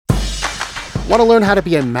Want to learn how to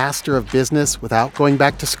be a master of business without going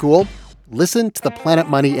back to school? Listen to the Planet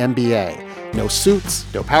Money MBA. No suits,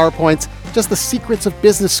 no PowerPoints, just the secrets of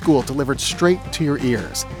business school delivered straight to your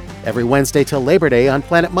ears. Every Wednesday till Labor Day on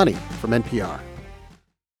Planet Money from NPR.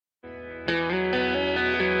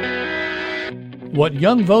 What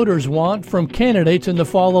young voters want from candidates in the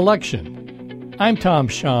fall election. I'm Tom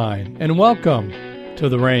Shine, and welcome to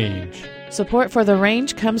The Range. Support for The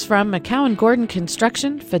Range comes from McCowan Gordon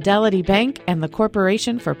Construction, Fidelity Bank, and the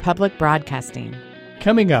Corporation for Public Broadcasting.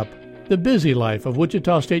 Coming up, the busy life of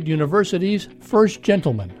Wichita State University's first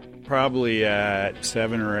gentleman. Probably at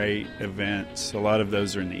 7 or 8 events. A lot of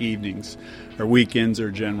those are in the evenings. Our weekends are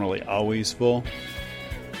generally always full.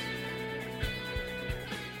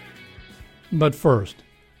 But first,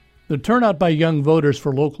 the turnout by young voters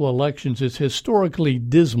for local elections is historically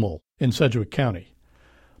dismal in Sedgwick County.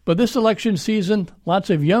 But this election season, lots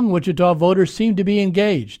of young Wichita voters seem to be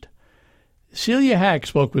engaged. Celia Hack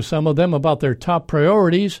spoke with some of them about their top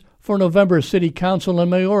priorities for November's city council and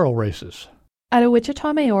mayoral races. At a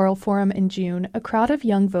Wichita mayoral forum in June, a crowd of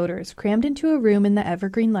young voters crammed into a room in the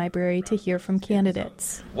Evergreen Library to hear from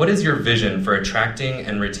candidates. What is your vision for attracting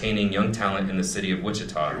and retaining young talent in the city of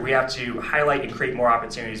Wichita? We have to highlight and create more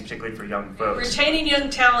opportunities, particularly for young folks. Retaining young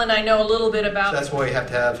talent, I know a little bit about. So that's why you have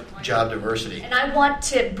to have job diversity. And I want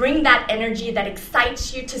to bring that energy that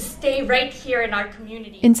excites you to stay right here in our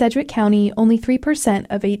community. In Sedgwick County, only 3%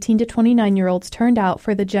 of 18 to 29-year-olds turned out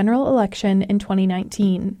for the general election in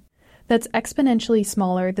 2019. That's exponentially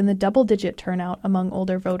smaller than the double-digit turnout among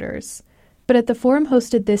older voters. But at the forum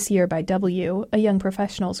hosted this year by W, a young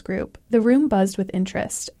professionals group, the room buzzed with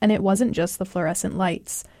interest, and it wasn't just the fluorescent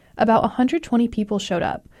lights. About 120 people showed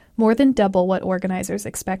up, more than double what organizers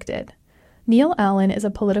expected. Neil Allen is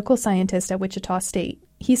a political scientist at Wichita State.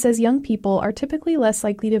 He says young people are typically less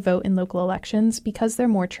likely to vote in local elections because they're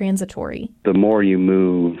more transitory. The more you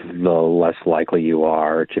move, the less likely you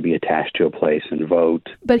are to be attached to a place and vote.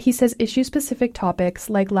 But he says issue-specific topics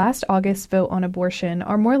like last August's vote on abortion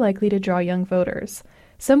are more likely to draw young voters.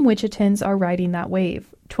 Some Wichitans are riding that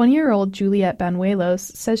wave. 20-year-old Juliet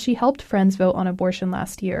Banuelos says she helped friends vote on abortion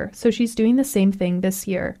last year, so she's doing the same thing this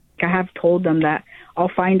year. I have told them that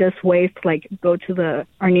I'll find us ways to go to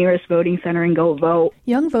our nearest voting center and go vote.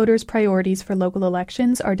 Young voters' priorities for local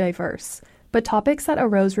elections are diverse, but topics that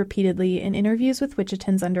arose repeatedly in interviews with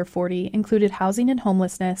Wichitans under 40 included housing and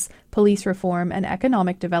homelessness, police reform, and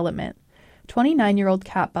economic development. 29-year-old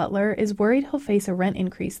Cat Butler is worried he'll face a rent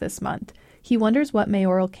increase this month. He wonders what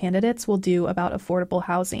mayoral candidates will do about affordable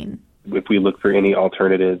housing. If we look for any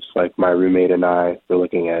alternatives, like my roommate and I, we're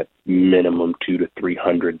looking at minimum $200 to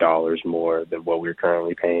 $300 more than what we're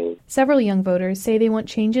currently paying. Several young voters say they want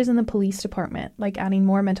changes in the police department, like adding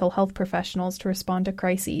more mental health professionals to respond to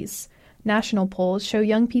crises. National polls show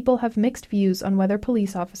young people have mixed views on whether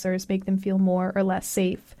police officers make them feel more or less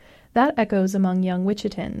safe. That echoes among young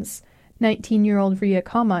Wichitans. 19-year-old Rhea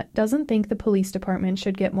Kamat doesn't think the police department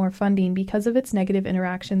should get more funding because of its negative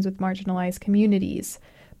interactions with marginalized communities.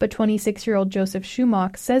 But 26-year-old Joseph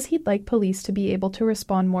Schumach says he'd like police to be able to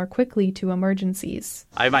respond more quickly to emergencies.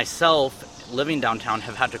 I myself, living downtown,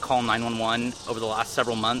 have had to call 911 over the last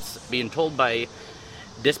several months, being told by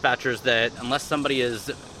dispatchers that unless somebody is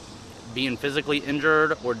being physically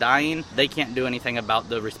injured or dying, they can't do anything about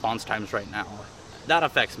the response times right now. That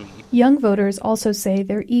affects me. Young voters also say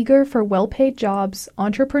they're eager for well-paid jobs,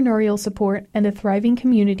 entrepreneurial support, and a thriving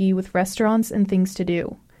community with restaurants and things to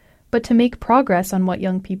do. But to make progress on what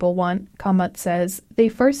young people want, Kamat says, they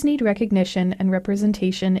first need recognition and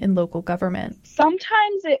representation in local government.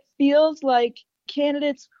 Sometimes it feels like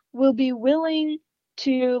candidates will be willing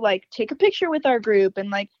to take a picture with our group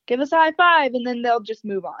and give us a high five, and then they'll just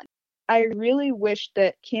move on. I really wish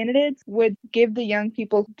that candidates would give the young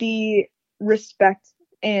people the respect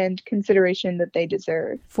and consideration that they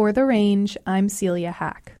deserve. For The Range, I'm Celia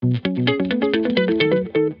Hack.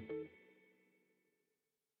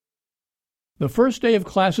 The first day of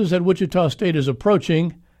classes at Wichita State is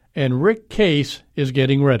approaching, and Rick Case is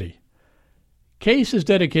getting ready. Case is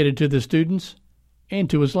dedicated to the students and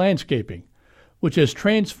to his landscaping, which has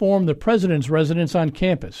transformed the president's residence on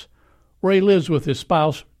campus, where he lives with his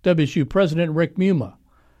spouse, WSU President Rick Muma.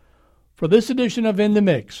 For this edition of In the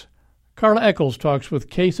Mix, Carla Eccles talks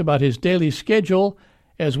with Case about his daily schedule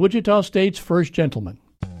as Wichita State's first gentleman.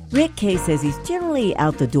 Rick Case says he's generally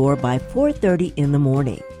out the door by 4:30 in the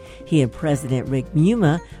morning. He and President Rick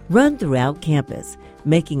Muma run throughout campus,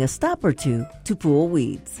 making a stop or two to pull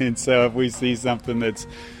weeds. And so if we see something that's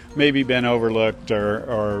maybe been overlooked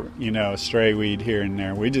or a stray weed here and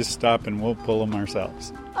there, we just stop and we'll pull them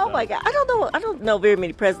ourselves. Oh my God! I don't know very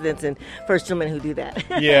many presidents and first gentlemen who do that.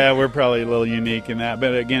 Yeah, we're probably a little unique in that.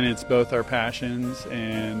 But again, it's both our passions.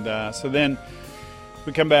 And so then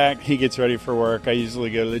we come back. He gets ready for work. I usually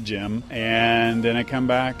go to the gym. And then I come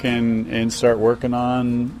back and start working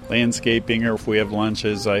on landscaping. Or if we have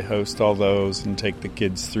lunches, I host all those and take the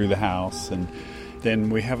kids through the house. And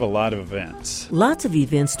then we have a lot of events. Lots of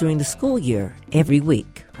events during the school year, every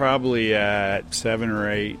week. Probably at 7 or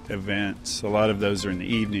 8 events. A lot of those are in the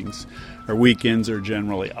evenings. Our weekends are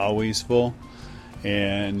generally always full.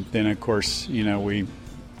 And then, of course, we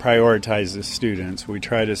prioritize the students. We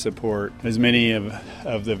try to support as many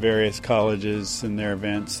of the various colleges and their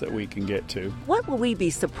events that we can get to. What will we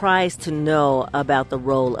be surprised to know about the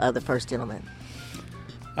role of the first gentleman?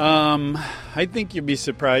 I think you'd be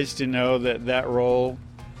surprised to know that role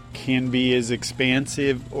can be as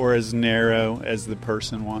expansive or as narrow as the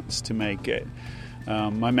person wants to make it.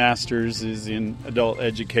 My master's is in adult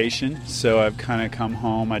education, so I've kind of come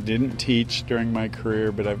home. I didn't teach during my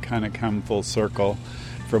career, but I've kind of come full circle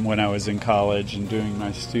from when I was in college and doing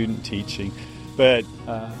my student teaching. But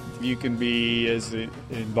you can be as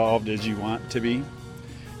involved as you want to be.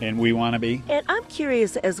 And we want to be. And I'm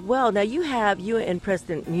curious as well. Now, you and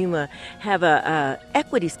President Muma have a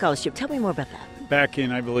equity scholarship. Tell me more about that. Back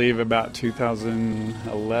in, I believe, about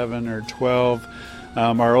 2011 or 12,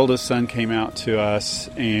 our oldest son came out to us,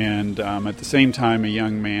 and at the same time, a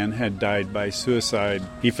young man had died by suicide.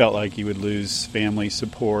 He felt like he would lose family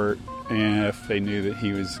support if they knew that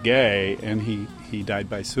he was gay, and he died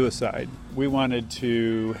by suicide. We wanted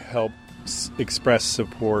to help express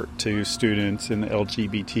support to students in the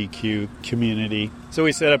LGBTQ community. So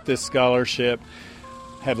we set up this scholarship,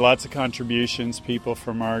 had lots of contributions, people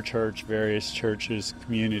from our church, various churches,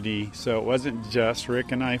 community. So it wasn't just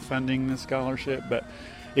Rick and I funding the scholarship, but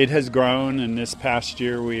it has grown, and this past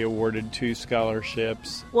year we awarded 2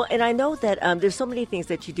 scholarships. Well, and I know that there's so many things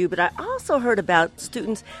that you do, but I also heard about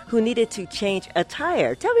students who needed to change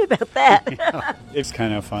attire. Tell me about that. Yeah. It's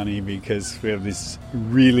kind of funny because we have these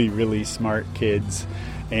really, really smart kids,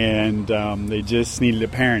 and they just needed a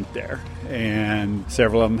parent there. And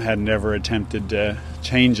several of them had never attempted to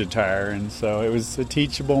change attire, and so it was a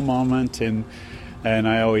teachable moment. And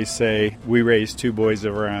I always say we raised 2 boys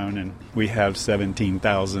of our own, and we have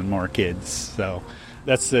 17,000 more kids. So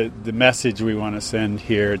that's the message we want to send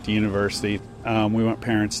here at the university. We want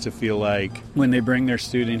parents to feel like when they bring their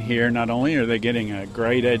student here, not only are they getting a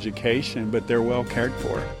great education, but they're well cared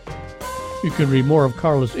for. You can read more of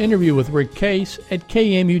Carla's interview with Rick Case at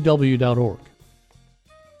kmuw.org.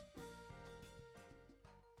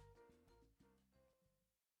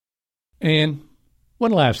 And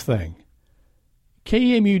one last thing.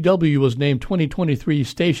 KMUW was named 2023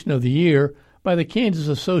 Station of the Year by the Kansas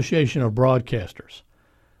Association of Broadcasters.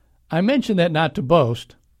 I mention that not to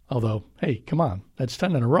boast, although, hey, come on, that's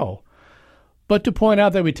 10 in a row, but to point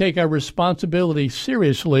out that we take our responsibility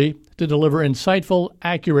seriously to deliver insightful,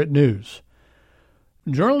 accurate news.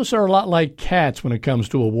 Journalists are a lot like cats when it comes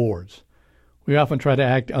to awards. We often try to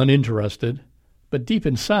act uninterested, but deep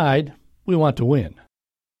inside, we want to win.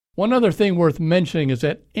 One other thing worth mentioning is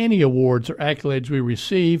that any awards or accolades we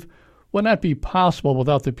receive would not be possible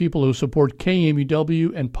without the people who support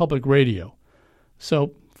KMUW and public radio.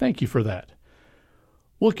 So, thank you for that.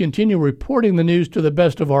 We'll continue reporting the news to the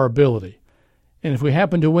best of our ability. And if we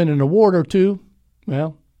happen to win an award or two,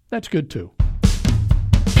 well, that's good too.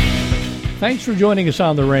 Thanks for joining us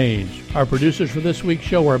on The Range. Our producers for this week's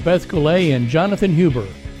show are Beth Goulet and Jonathan Huber.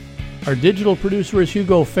 Our digital producer is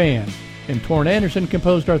Hugo Fan, and Torrin Anderson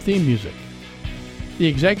composed our theme music. The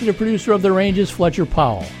executive producer of The Range is Fletcher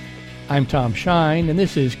Powell. I'm Tom Shine, and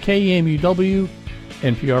this is KMUW,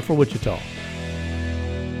 NPR for Wichita.